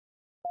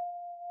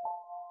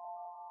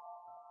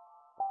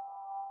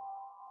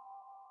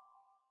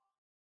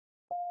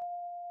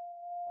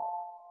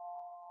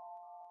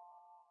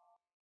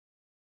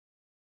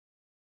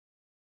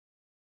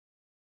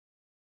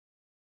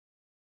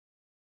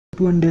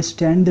to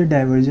understand the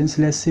divergence,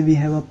 let's say we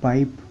have a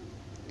pipe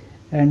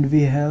and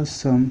we have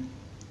some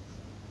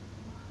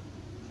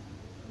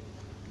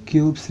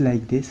cubes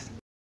like this.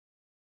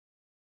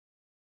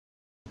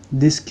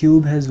 This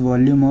cube has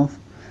volume of,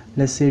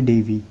 let's say,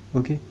 dV,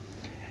 okay,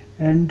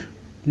 and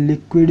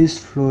liquid is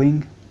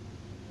flowing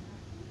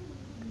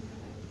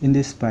in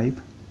this pipe.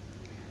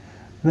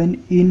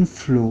 When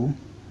inflow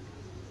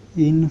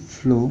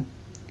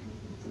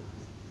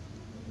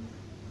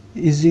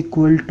is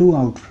equal to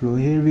outflow,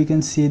 here we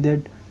can see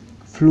that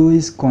flow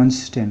is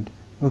constant,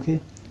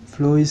 okay,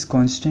 flow is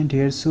constant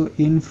here, so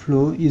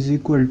inflow is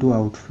equal to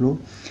outflow.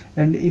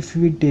 And if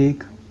we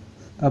take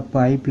a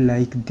pipe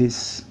like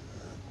this,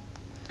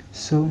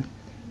 so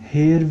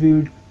here we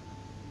would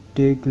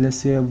take, let's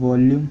say, a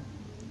volume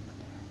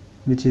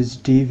which is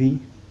dV,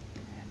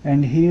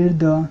 and here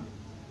the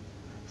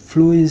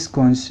flow is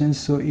constant,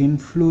 so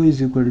inflow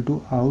is equal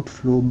to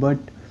outflow. But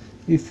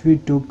if we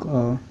took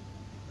a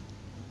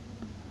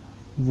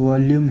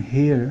volume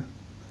here,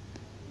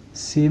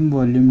 same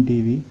volume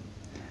dV,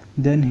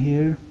 then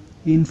here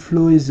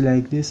inflow is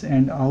like this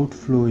and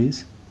outflow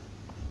is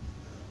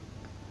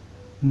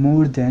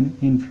more than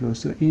inflow,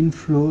 so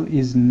inflow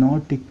is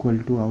not equal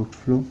to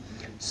outflow,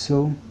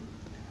 so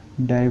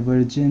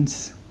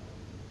divergence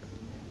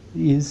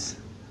is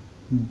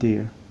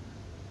there,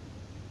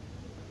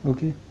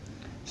 okay.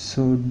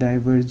 So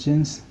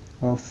divergence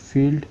of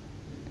field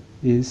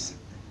is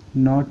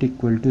not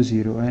equal to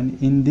 0, and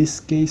in this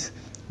case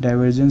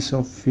divergence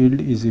of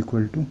field is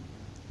equal to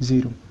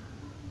 0.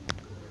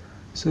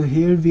 So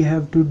here we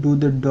have to do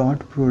the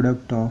dot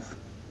product of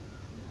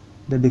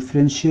the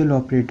differential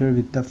operator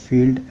with the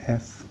field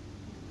F.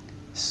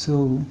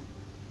 So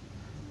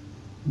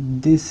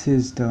this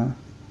is the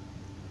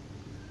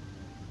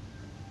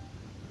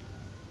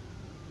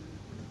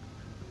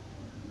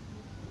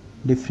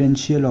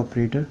differential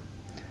operator,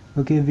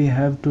 okay. We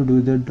have to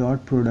do the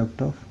dot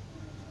product of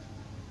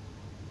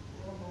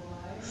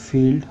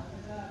field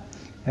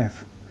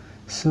F.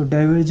 So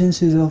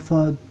divergence is of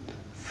a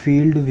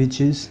field which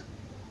is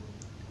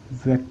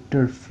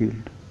vector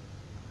field,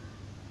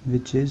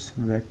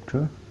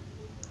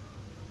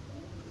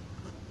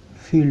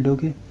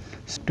 okay.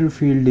 Vector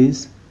field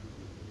is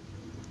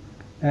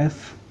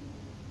F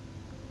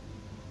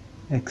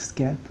x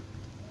cap,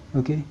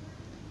 okay,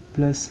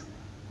 plus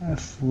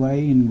Fy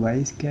in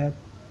y cap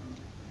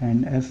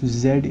and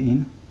Fz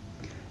in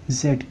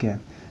z cap.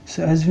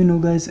 So as we know,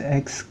 guys,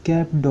 x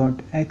cap dot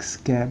x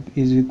cap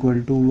is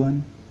equal to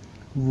 1,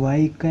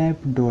 y cap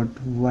dot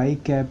y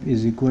cap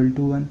is equal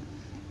to 1,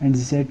 and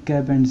z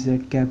cap and z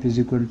cap is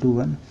equal to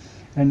 1.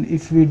 And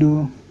if we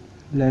do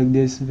like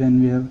this,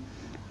 when we have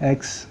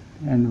x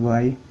and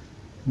y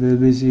will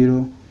be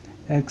 0,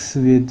 x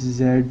with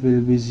z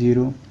will be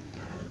 0,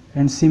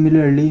 and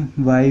similarly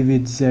y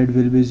with z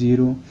will be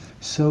 0.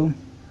 So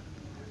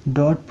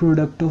dot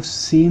product of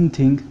same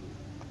thing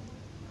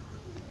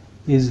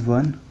is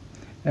 1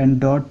 and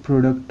dot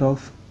product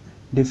of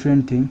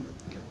different thing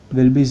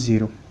will be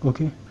 0,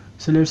 okay.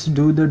 So let's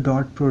do the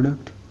dot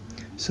product.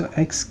 So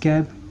x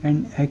cap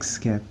and x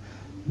cap,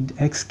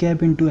 x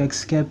cap into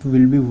x cap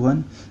will be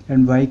 1,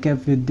 and y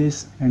cap with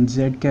this and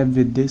z cap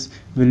with this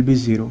will be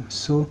 0.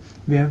 So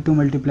we have to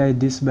multiply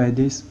this by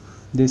this,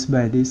 this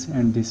by this,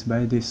 and this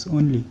by this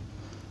only,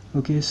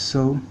 okay.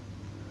 So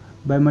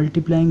by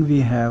multiplying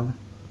we have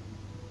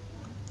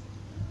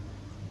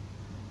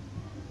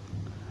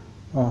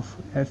of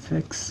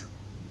fx,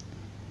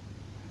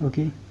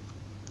 okay,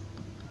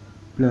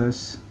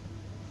 plus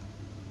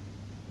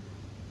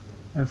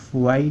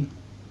fy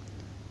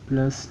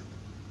plus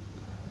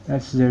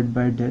fz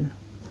by del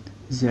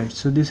z.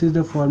 So this is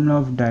the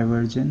formula of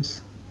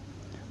divergence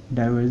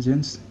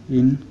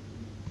in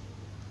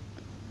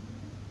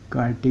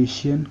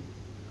Cartesian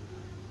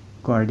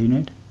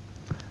coordinate.